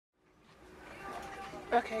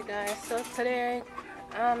Okay guys, so today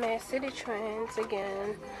I'm at Citi Trends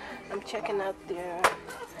again. I'm checking out their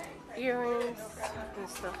earrings and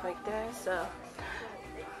stuff like that. So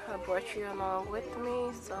I brought you along with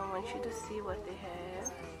me, so I want you to see what they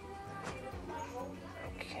have.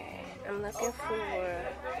 Okay, I'm looking for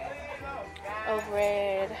a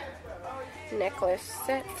red necklace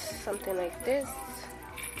set, something like this.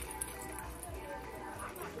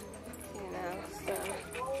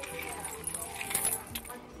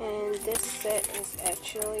 And this set is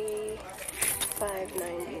actually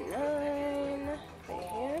 $5.99 right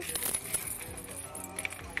here.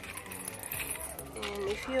 And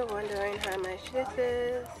if you're wondering how much this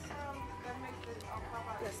is,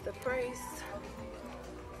 that's the price.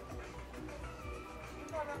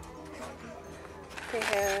 They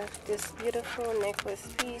have this beautiful necklace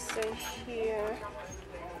piece right here.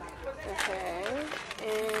 Okay,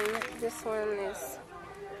 and this one is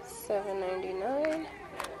 $7.99.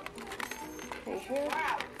 Right here.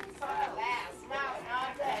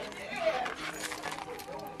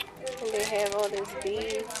 And they have all these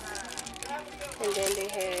beads, and then they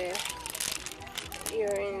have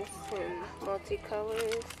earrings in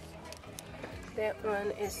multicolors. That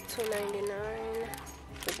one is $2.99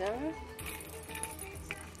 for them.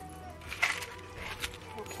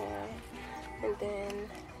 Okay, and then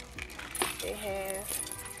they have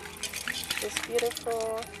this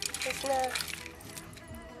beautiful,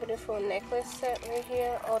 beautiful necklace set right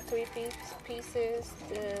here, all three pieces,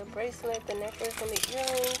 the bracelet, the necklace, and the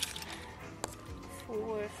earrings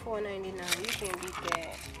for $4.99. You can't beat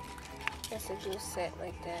that. That's a good set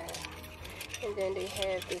like that. And then they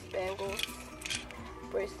have this bangles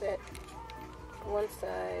bracelet, one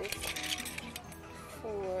size,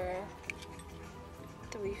 for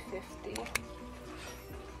 $3.50.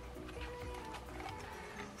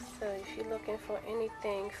 So if you're looking for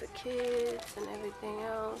anything for kids and everything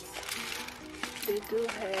else, they do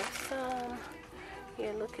have some.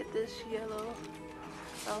 Here, look at this yellow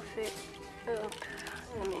outfit.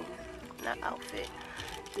 Not outfit.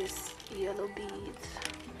 This yellow beads.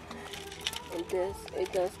 And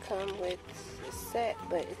it does come with a set,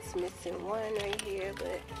 but it's missing one right here.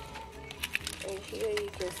 But right here you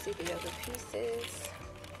can see the other pieces.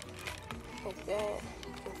 Like that.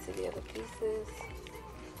 You can see the other pieces.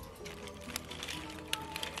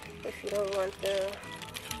 If you don't want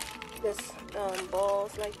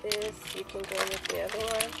balls like this, you can go with the other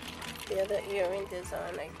one. The other earring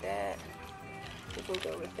design like that. You can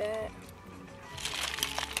go with that.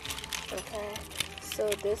 Okay. So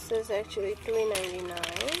this is actually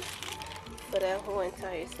 $3.99 for that whole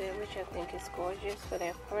entire set, which I think is gorgeous for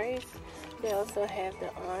that price. They also have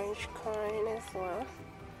the orange coin as well.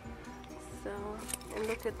 So, and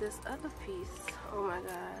look at this other piece. Oh my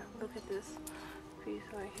God! Look at this piece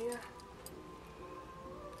right here.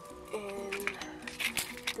 And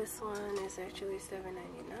this one is actually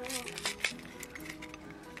 $7.99.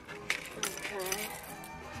 Okay.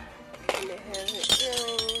 And they have the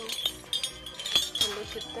earrings. And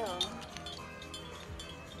look at them.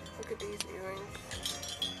 Look at these earrings.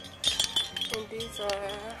 And these are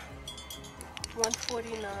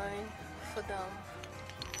 $149 for them.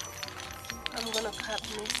 I'm gonna cop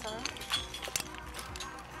me some.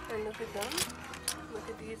 And look at them. Look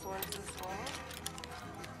at these ones as well.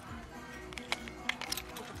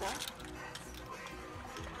 Look at that.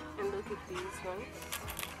 And look at these ones.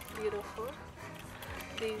 Beautiful.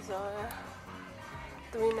 These are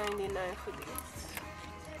 $3.99 for these.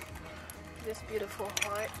 This beautiful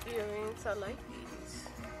heart earrings. I like these.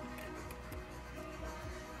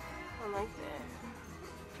 I like that.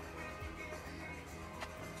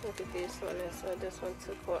 Look at this one as well. This one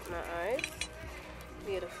took out my eyes.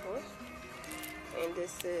 Beautiful. And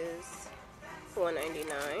this is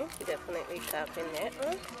 $4.99. Definitely copping that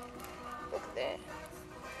one. Look at that.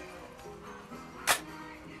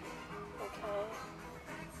 Okay.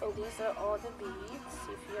 And these are all the beads.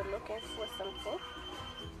 If you're looking for something,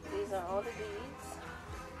 these are all the beads.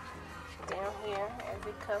 Down here,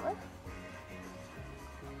 every color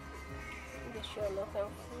that you're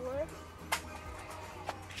looking for.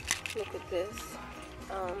 Look at this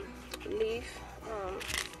leaf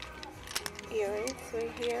earrings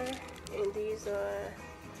right here, and these are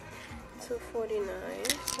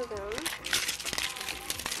 $2.49 for them.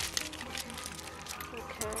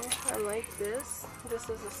 Okay, I like this. This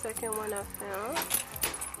is the second one I found.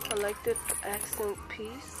 I like the accent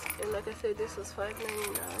piece, and like I said, this was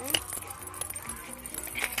 $5.99.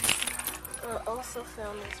 I also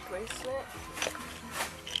found this bracelet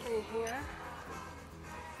right here,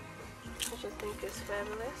 which I think is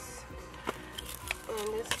fabulous.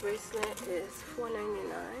 And this bracelet is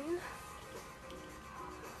 $4.99.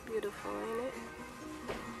 Beautiful, ain't it?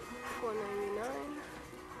 $4.99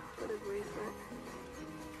 for the bracelet.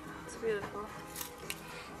 It's beautiful.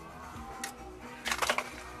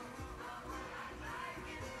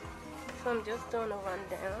 So I'm just doing a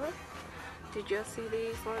rundown. Did y'all see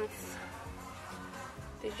these ones?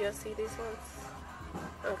 Did y'all see these ones?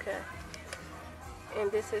 Okay.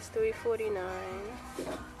 And this is $3.49.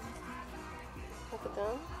 Look at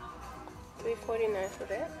them. $3.49 for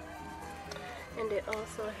that. And they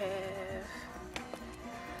also have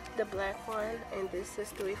the black one, and this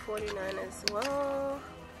is $3.49 as well.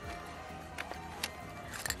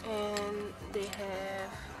 And they have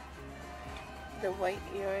the white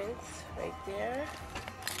earrings right there.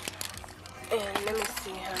 And let me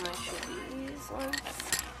see how much are these ones.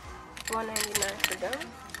 $1.99 for them.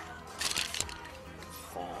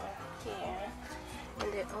 So yeah.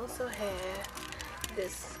 And they also have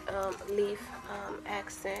this leaf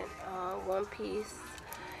accent one piece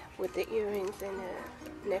with the earrings and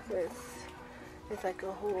the necklace. It's like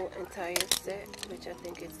a whole entire set, which I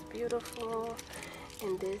think is beautiful.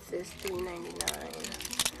 And this is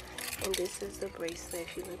 $3.99. And this is the bracelet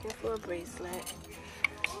if you're looking for a bracelet.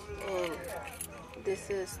 And this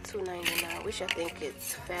is $2.99, which I think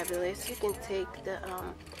is fabulous. You can take the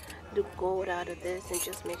gold out of this and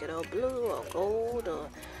just make it all blue or gold, or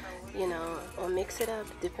you know, or mix it up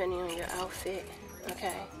depending on your outfit.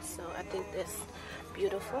 Okay, so I think that's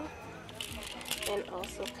beautiful. And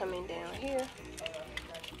also coming down here,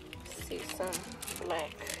 see some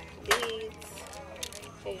black beads.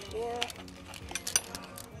 Here.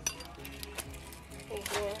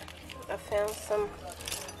 I found some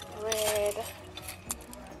red.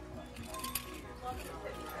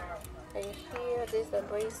 Right here, these are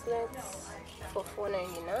bracelets for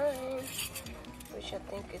 $4.99, which I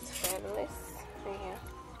think is fabulous. Right here.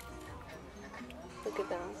 Look at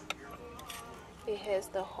them. It has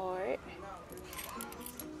the heart.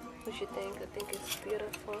 What you think? I think it's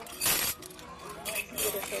beautiful.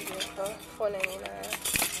 Beautiful, beautiful. $4.99.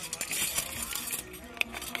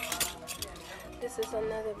 This is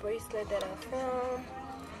another bracelet that I found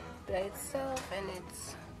by itself, and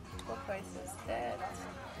it's, what price is that?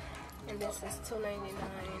 And this is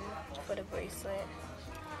 $2.99 for the bracelet.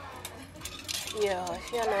 Yeah,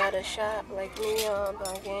 if y'all know how to shop like me,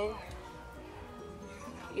 bargain,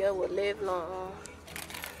 y'all will live long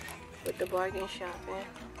with the bargain shopping.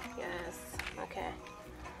 Yes, okay.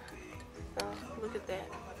 So look at that.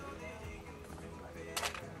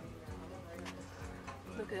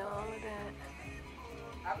 Look at all of that.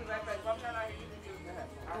 I'll be right back.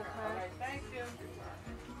 Okay. Thank you.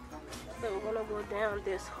 So we're gonna go down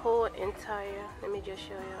this whole entire, let me just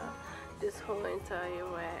show y'all, this whole entire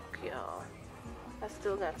rack, y'all. I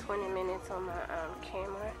still got 20 minutes on my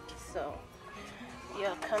camera, so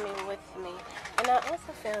y'all coming with me. And I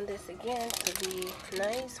also found this again to be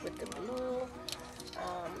nice with the blue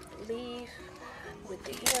leaf, with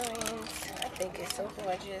the earrings. I think it's so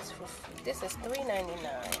gorgeous. This is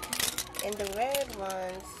 $3.99, and the red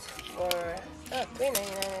ones were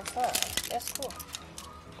 $3.99 as well. That's cool.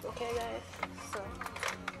 Okay, guys.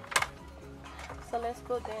 So let's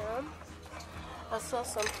go down. I saw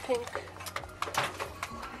some pink.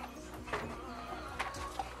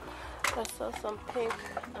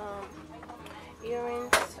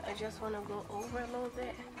 Earrings. I just want to go over a little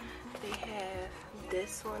bit. They have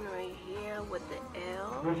this one right here with the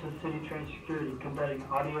L. This is Citi Train Security conducting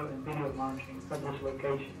audio and video monitoring of this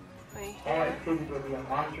location. Right All here. activities will be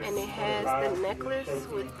monitored. And it has the necklace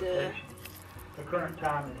with the current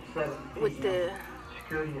time is 7 p.m. with the,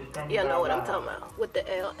 security is standing you know what I'm by. talking about, with the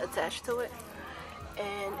L attached to it.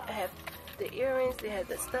 And I have the earrings, they have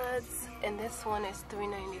the studs, and this one is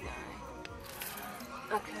 $3.99.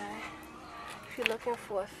 Okay. If you're looking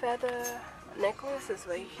for a feather necklace, it's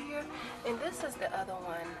right here. And this is the other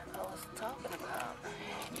one I was talking about.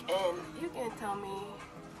 And you can tell me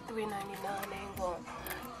 $3.99 ain't going.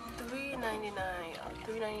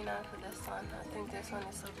 $3.99 for this one. I think this one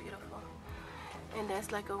is so beautiful. And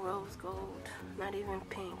that's like a rose gold, not even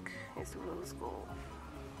pink, it's rose gold.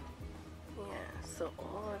 Yeah, so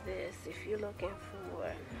all of this, if you're looking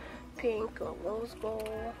for pink or rose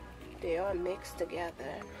gold, they are mixed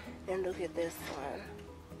together. And look at this one.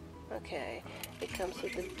 Okay, it comes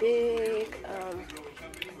with the big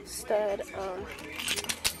stud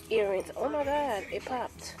earrings. Oh my god, it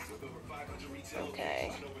popped.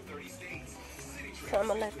 Okay, so I'm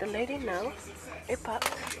gonna let the lady know it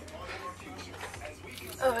popped.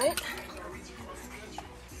 Alright,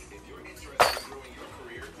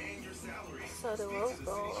 so the rose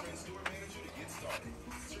gold.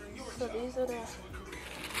 So these are the,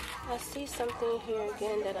 I see something here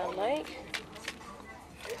again that I like.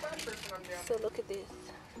 So look at this.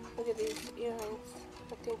 Look at these earrings.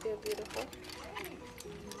 I think they're beautiful.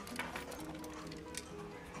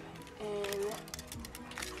 And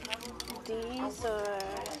these are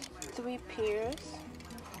 3 pairs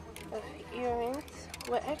of earrings.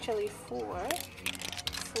 Well, actually 4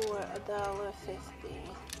 for $1.50.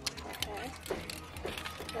 Okay,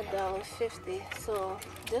 $1.50. So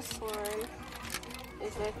this one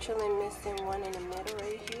is actually missing one in the middle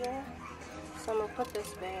right here. So I'm gonna put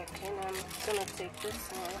this back, and I'm gonna take this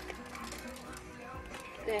one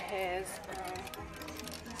that has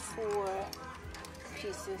 4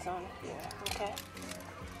 pieces on here. Okay.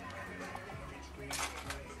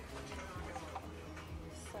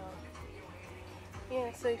 So yeah.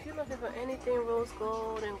 So if you're looking for anything rose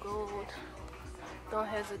gold and gold, don't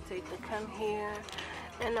hesitate to come here.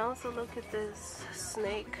 And also look at this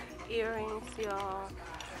snake earrings, y'all.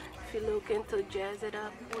 If you're looking to jazz it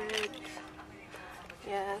up with,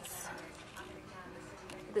 yes,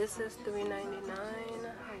 this is $3.99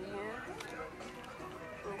 right here.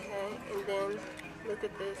 Okay, and then look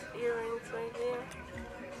at this earrings right here.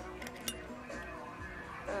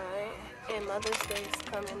 Alright, and Mother's Day is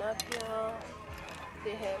coming up, y'all.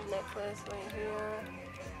 They have necklace right here.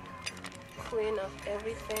 Queen of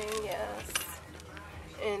everything, yes.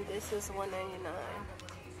 And this is $1.99.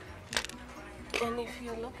 And if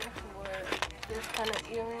you're looking for this kind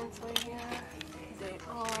of earrings right here, they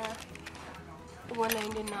are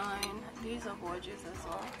 $1.99. These are gorgeous as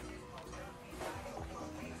well.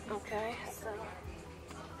 Okay, so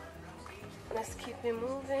let's keep it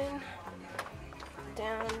moving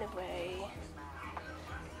down the way.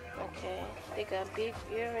 Okay, they got big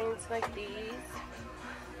earrings like these.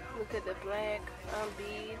 Look at the black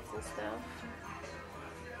beads and stuff.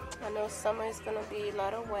 I know summer is gonna be a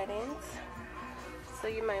lot of weddings, so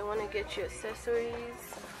you might want to get your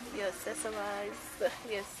accessories, your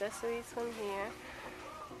accessories from here.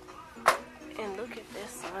 And look at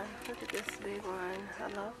this one. Look at this big one. I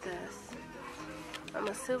love this. I'm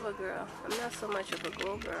a silver girl. I'm not so much of a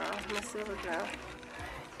gold girl. I'm a silver girl.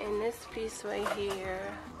 And this piece right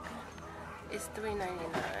here is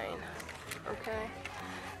 $3.99. Okay.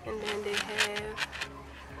 And then they have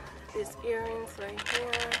these earrings right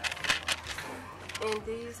here, and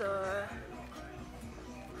these are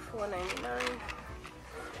 $4.99.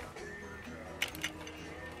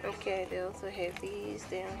 Okay, they also have these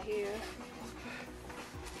down here.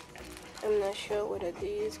 I'm not sure what are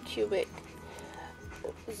these, cubic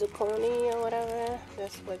zirconia or whatever.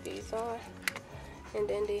 That's what these are. And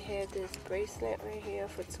then they have this bracelet right here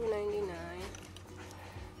for $2.99.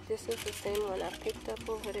 This is the same one I picked up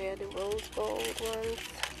over there, the rose gold ones.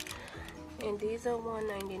 And these are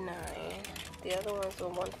 $1.99. The other ones were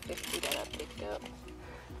 $1.50 that I picked up.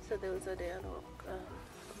 So those are the other,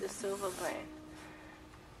 the silver brand.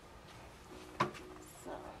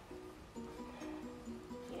 So,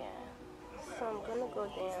 yeah. So I'm gonna go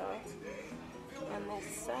down on this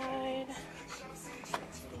side.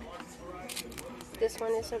 This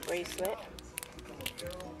one is a bracelet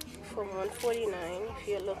for $149. If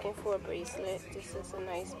you're looking for a bracelet, this is a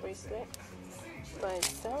nice bracelet by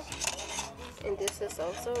itself. And this is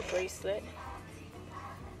also a bracelet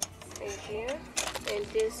right here. And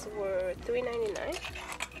these were $3.99.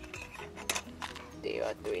 They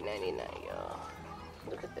are $3.99, y'all.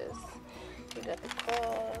 Look at this. You got the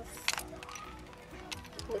cross.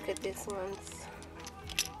 Look at this ones.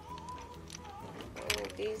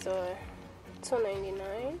 And these are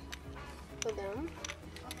 $2.99 for them.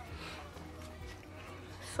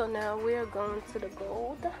 So now we're going to the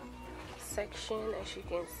gold section. As you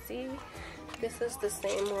can see, this is the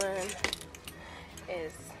same one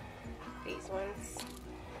as these ones,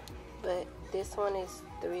 but this one is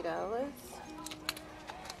 $3.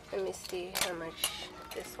 Let me see how much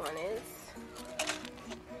this one is.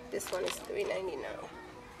 This one is $3.99.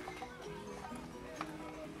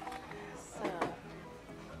 So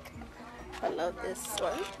I love this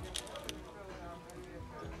one.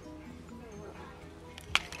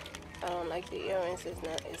 I don't like the earrings, it's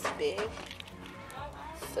not as big.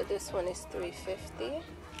 So this one is $3.50.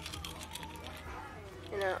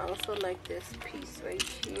 And I also like this piece right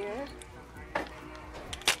here.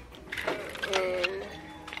 And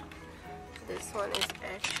this one is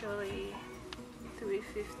actually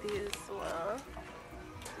 $3.50 as well.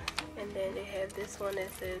 And then they have this one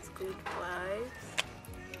that says Good Vibes.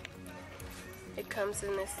 It comes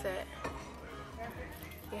in a set.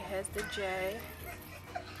 It has the J.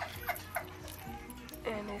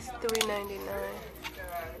 And it's $3.99.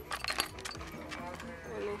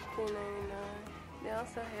 And it's $3.99. They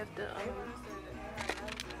also have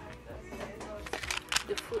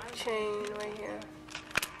the foot chain right here.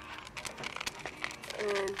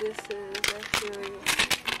 And this is actually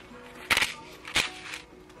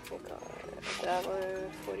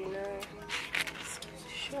 $1.49.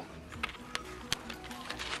 Sure.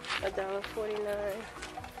 $1.49.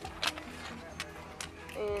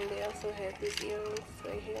 And they also have these earrings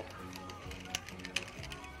right here.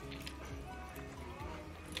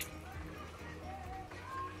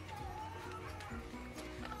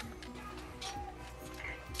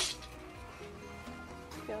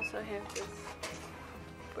 They also have this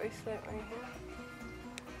bracelet right here.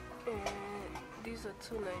 And these are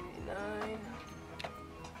 $2.99.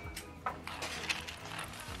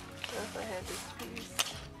 They also have this piece.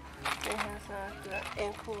 They have the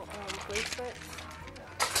ankle bracelets,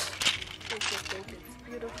 which I think is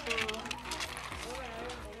beautiful.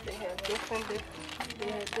 They have different.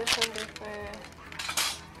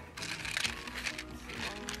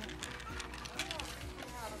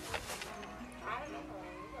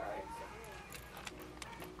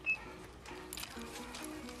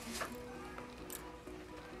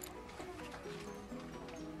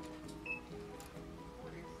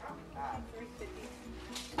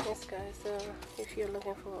 Yes, guys. So if you're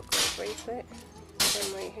looking for a gold bracelet,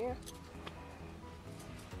 them right here.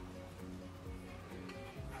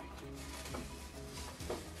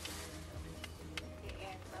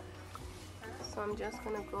 So I'm just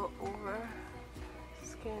gonna go over,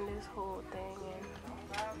 scan this whole thing in.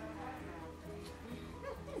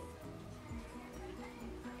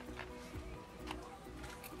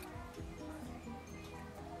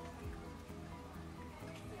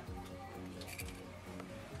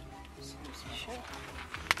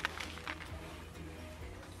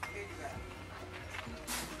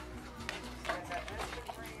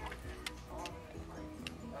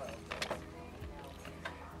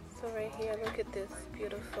 So right here, look at this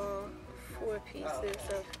beautiful 4 pieces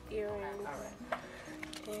of earrings,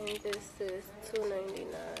 and this is $2.99.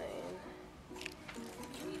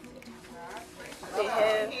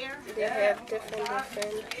 They have different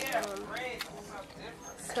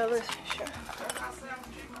colors. Sure.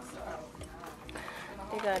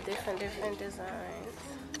 They got different designs,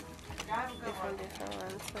 different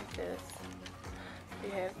ones like this. They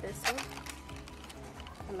have this one.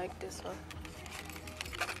 I like this one.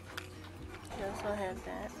 They also have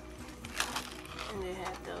that, and they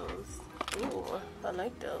have those. Ooh, I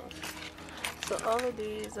like those. So all of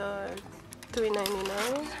these are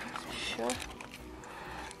 $3.99. Sure.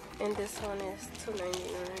 And this one is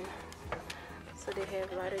 $2.99. So they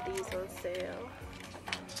have a lot of these on sale.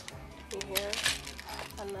 Here,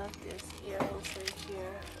 I love this earrings right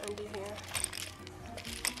here, under here.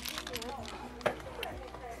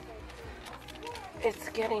 It's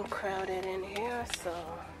getting crowded in here, so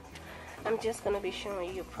I'm just gonna be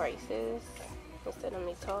showing you prices instead of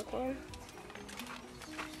me talking.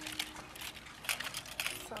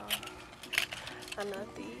 So I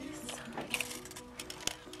love these.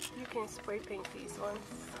 You can spray paint these ones.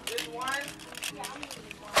 This one?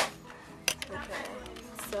 Okay,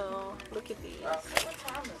 so look at these.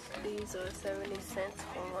 These are 70 cents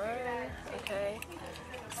for one. Okay,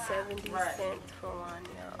 70 cents for one,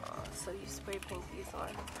 y'all. So you spray paint these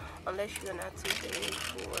on. Unless you're not too big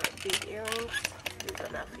for big earrings, these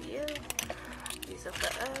are not for you. These are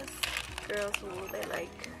for us girls who they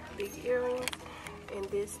like big earrings. And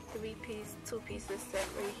this 3-piece, 2-pieces set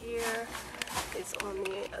right here is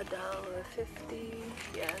only $1.50.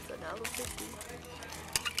 Yeah, it's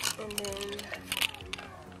 $1.50. And then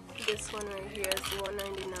this one right here is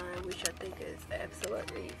 $1.99, which I think is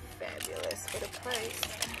absolutely fabulous for the price.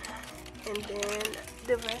 And then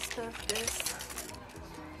the rest of this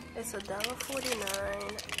is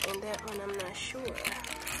 $1.49, and that one I'm not sure,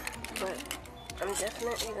 but I'm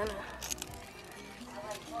definitely gonna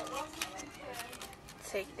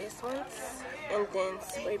take this one and then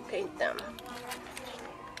spray paint them.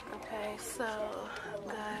 Okay, so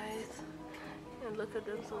guys, and look at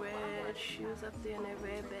those red shoes up there in that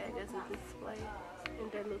red bag as a display,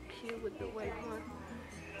 and they look cute with the white one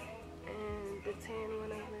and the tan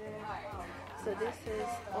one over there. So this is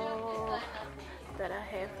all that I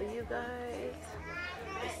have for you guys.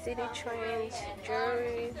 The Citi Trends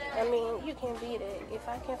jewelry. I mean, you can beat it. If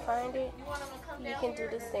I can find it, you can do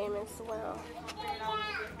the same as well.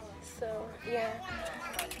 So yeah,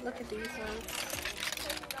 look at these ones.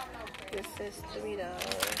 This is $3.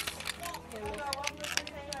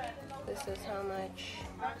 This is how much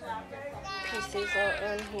pieces are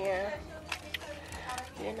on here.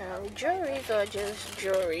 You know, jewelries are just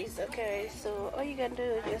jewelries, okay? So all you gotta do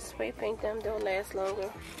is just spray paint them. They'll last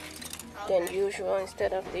longer than usual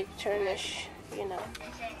instead of they tarnish, you know.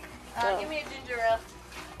 So, Give me a ginger ale.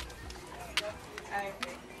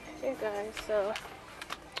 hey guys, so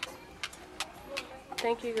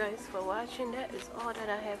thank you guys for watching. That is all that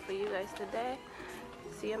I have for you guys today.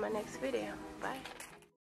 See you in my next video. Bye.